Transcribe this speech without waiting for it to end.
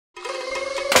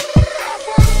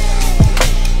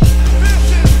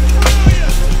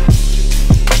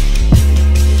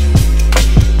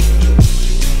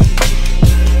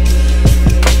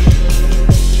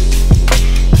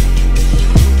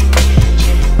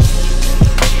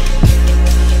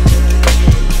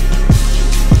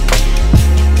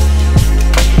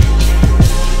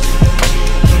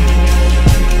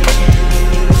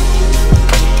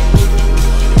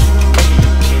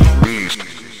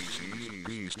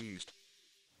pleased.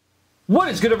 What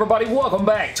is good, everybody? Welcome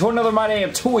back to another My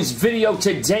Damn Toys video.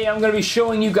 Today I'm going to be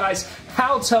showing you guys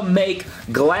how to make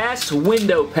glass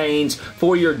window panes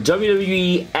for your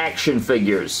WWE Action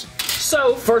figures.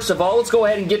 So, first of all, let's go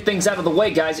ahead and get things out of the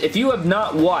way, guys. If you have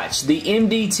not watched the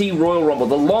MDT Royal Rumble,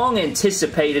 the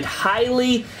long-anticipated,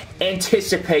 highly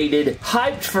anticipated,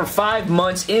 hyped for 5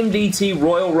 months MDT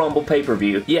Royal Rumble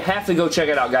pay-per-view, you have to go check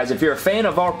it out, guys. If you're a fan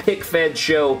of our Pick Fed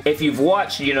show, if you've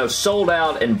watched, Sold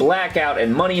Out and Blackout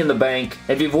and Money in the Bank,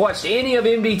 if you've watched any of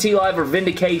MDT Live or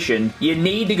Vindication, you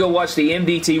need to go watch the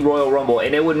MDT Royal Rumble,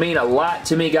 and it would mean a lot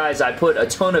to me, guys. I put a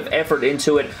ton of effort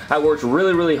into it. I worked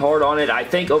really, really hard on it. I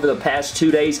think over the past 2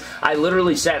 days, I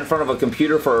literally sat in front of a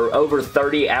computer for over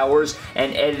 30 hours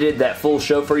and edited that full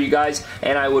show for you guys,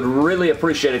 and I would really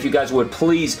appreciate it if you guys would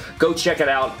please go check it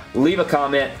out, leave a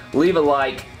comment, leave a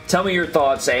like, tell me your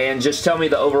thoughts, and just tell me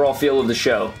the overall feel of the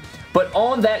show. But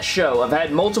on that show, I've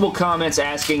had multiple comments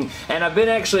asking, and I've been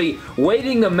actually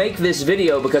waiting to make this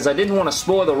video because I didn't want to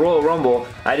spoil the Royal Rumble.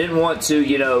 I didn't want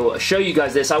to, show you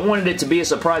guys this. I wanted it to be a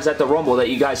surprise at the Rumble that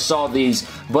you guys saw these,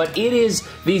 but it is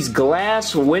these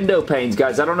glass window panes,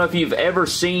 guys. I don't know if you've ever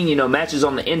seen, matches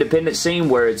on the independent scene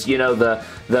where it's,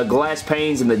 the glass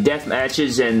panes and the death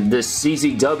matches and the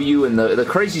CZW and the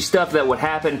crazy stuff that would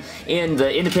happen in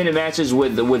the independent matches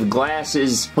with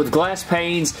glass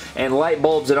panes and light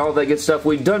bulbs and all that good stuff.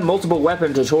 We've done multiple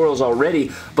weapon tutorials already,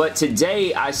 but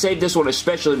today I saved this one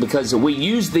especially because we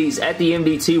used these at the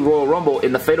MDT Royal Rumble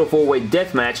in the Fatal 4-Way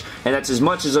Death Match, and that's as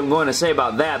much as I'm going to say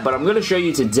about that, but I'm going to show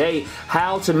you today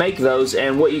how to make those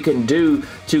and what you can do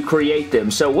to create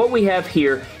them. So what we have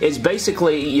here is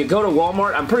basically, you go to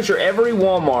Walmart. I'm pretty sure every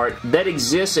Walmart that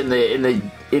exists in the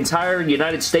entire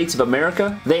United States of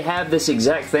America, they have this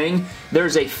exact thing.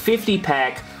 There's a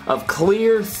 50-pack of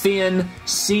clear, thin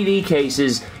CD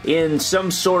cases in some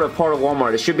sort of part of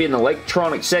Walmart. It should be in the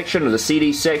electronic section or the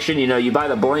CD section. You buy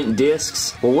the blank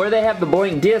discs. Well, where they have the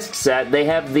blank discs at, they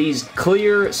have these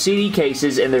clear CD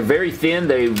cases, and they're very thin.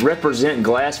 They represent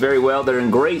glass very well. They're in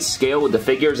great scale with the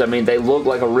figures. I mean, they look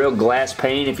like a real glass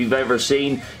pane if you've ever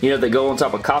seen, they go on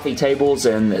top of coffee tables,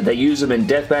 and they use them in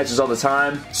death matches all the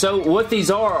time. So what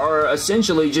these are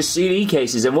essentially just CD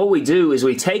cases, and what we do is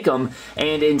we take them,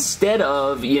 and instead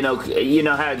of, you know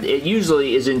how it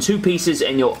usually is in 2 pieces,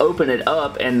 and you'll open it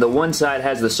up, and the one side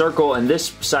has the circle, and this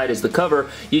side is the cover.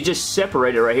 You just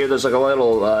separate it right here. There's like a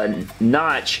little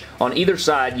notch on either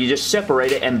side. You just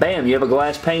separate it, and bam, you have a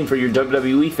glass pane for your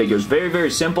WWE figures. Very,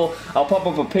 very simple. I'll pop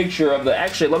up a picture of the,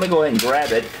 actually, let me go ahead and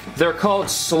grab it. They're called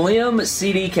Slim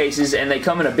CD cases, and they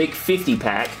come in a big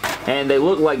 50-pack, and they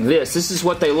look like this. This is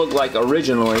what they look like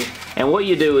originally, and what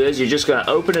you do is you're just going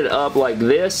to open it up like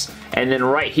this, and then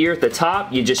right here at the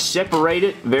top, you just separate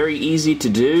it. Very easy to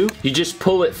do. You just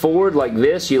pull it forward like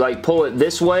this. You pull it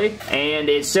this way, and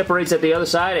it separates at the other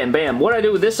side, and bam. What I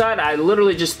do with this side, I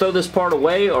literally just throw this part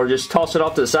away or just toss it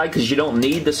off to the side because you don't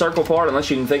need the circle part unless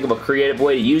you can think of a creative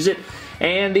way to use it.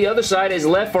 And the other side is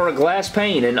left for a glass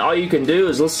pane, and all you can do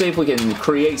is, let's see if we can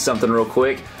create something real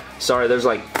quick. Sorry, there's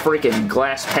like freaking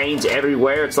glass panes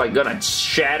everywhere. It's like gonna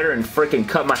shatter and freaking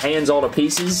cut my hands all to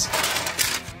pieces.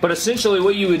 But essentially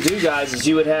what you would do, guys, is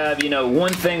you would have,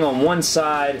 one thing on one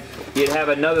side, you'd have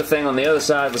another thing on the other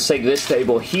side. Let's take this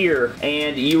table here,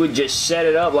 and you would just set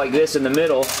it up like this in the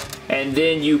middle, and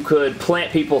then you could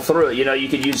plant people through it. You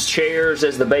could use chairs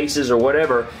as the bases or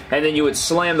whatever, and then you would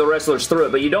slam the wrestlers through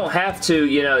it. But you don't have to,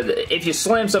 if you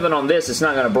slam something on this, it's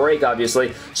not going to break,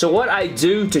 obviously. So what I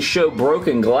do to show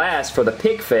broken glass for the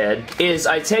Pick Fed is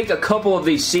I take a couple of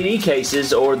these CD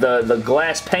cases or the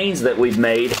glass panes that we've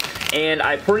made, and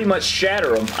I pretty much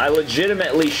shatter them. I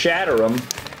legitimately shatter them,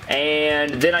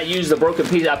 and then I use the broken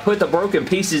pieces. I put the broken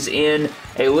pieces in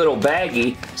a little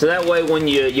baggie, so that way when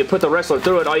you put the wrestler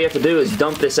through it, all you have to do is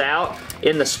dump this out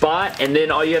in the spot, and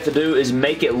then all you have to do is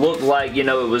make it look like,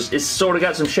 it's sort of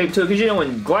got some shape to it, because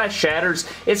when glass shatters,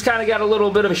 it's kind of got a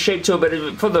little bit of a shape to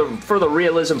it, but for the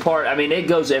realism part, I mean, it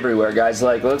goes everywhere, guys.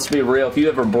 Like, let's be real, if you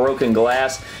ever broken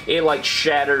glass, it like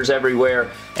shatters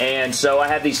everywhere. And so I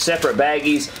have these separate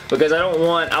baggies because I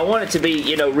want it to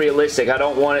be, realistic. I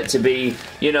don't want it to be,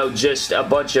 just a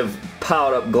bunch of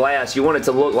piled up glass. You want it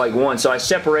to look like one. So I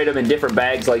separate them in different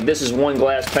bags. Like, this is one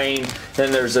glass pane,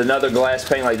 Then there's another glass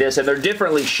pane like this, and they're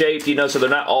differently shaped, you know, so they're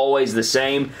not always the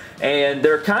same. And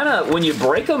they're kind of, when you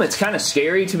break them, it's kind of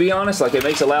scary, to be honest. Like, it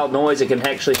makes a loud noise. It can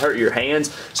actually hurt your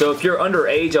hands. So if you're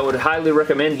underage, I would highly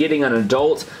recommend getting an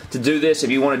adult to do this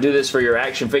if you want to do this for your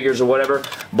action figures or whatever.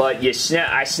 But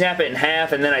I snap it in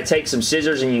half, and then I take some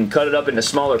scissors, and you can cut it up into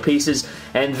smaller pieces.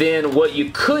 And then what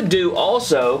you could do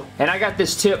also, and I got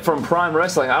this tip from Prime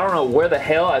Wrestling. I don't know where the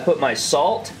hell I put my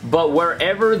salt, but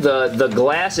wherever the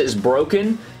glass is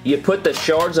broken, you put the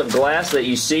shards of glass that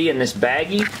you see in this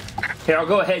baggie. Here, I'll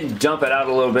go ahead and dump it out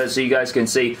a little bit so you guys can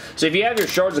see. So if you have your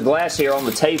shards of glass here on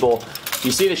the table,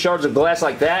 you see the shards of glass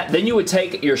like that, then you would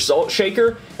take your salt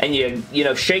shaker and you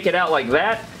know, shake it out like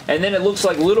that, and then it looks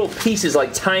like little pieces,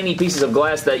 like tiny pieces of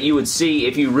glass that you would see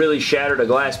if you really shattered a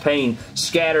glass pane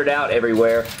scattered out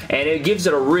everywhere, and it gives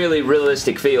it a really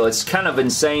realistic feel. It's kind of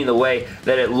insane the way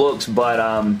that it looks,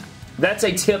 but that's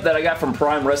a tip that I got from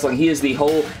Prime Wrestling. He is the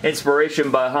whole inspiration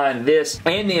behind this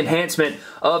and the enhancement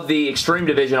of the Extreme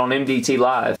Division on MDT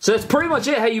Live. So that's pretty much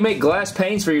it, how you make glass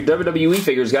panes for your WWE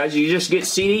figures, guys. You just get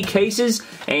CD cases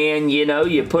and, you know,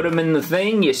 you put them in the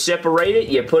thing, you separate it,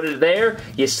 you put it there,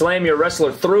 you slam your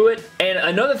wrestler through it. And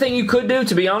another thing you could do,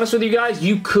 to be honest with you guys,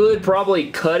 you could probably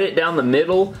cut it down the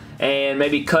middle and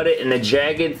maybe cut it in a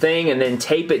jagged thing and then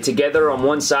tape it together on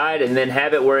one side and then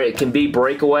have it where it can be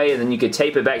breakaway and then you could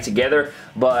tape it back together.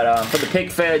 But for the pick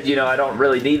fed, you know, I don't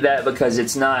really need that because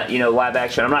it's not, you know, live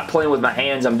action. I'm not playing with my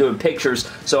hands. I'm doing pictures,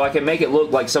 so I can make it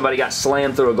look like somebody got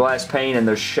slammed through a glass pane and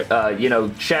there's, you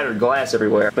know, shattered glass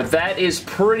everywhere. But that is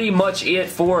pretty much it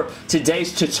for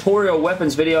today's tutorial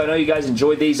weapons video. I know you guys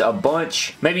enjoyed these a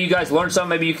bunch. Maybe you guys learned something.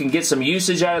 Maybe you can get some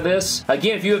usage out of this.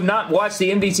 Again, if you have not watched the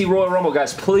MDT Royal Rumble,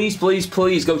 guys, please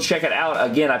go check it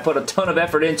out. Again, I put a ton of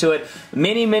effort into it.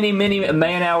 Many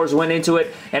man hours went into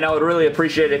it, and I would really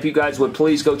appreciate it if you guys would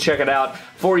please go check it out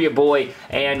for your boy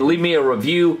and leave me a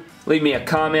review, leave me a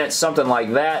comment, something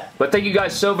like that. But thank you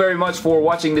guys so very much for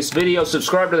watching this video.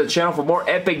 Subscribe to the channel for more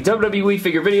epic WWE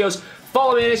figure videos.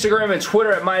 Follow me on Instagram and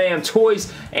Twitter at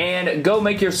MYDAMNTOYS, and go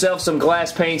make yourself some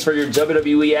glass panes for your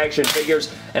WWE Action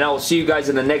figures, and I will see you guys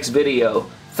in the next video.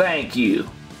 Thank you.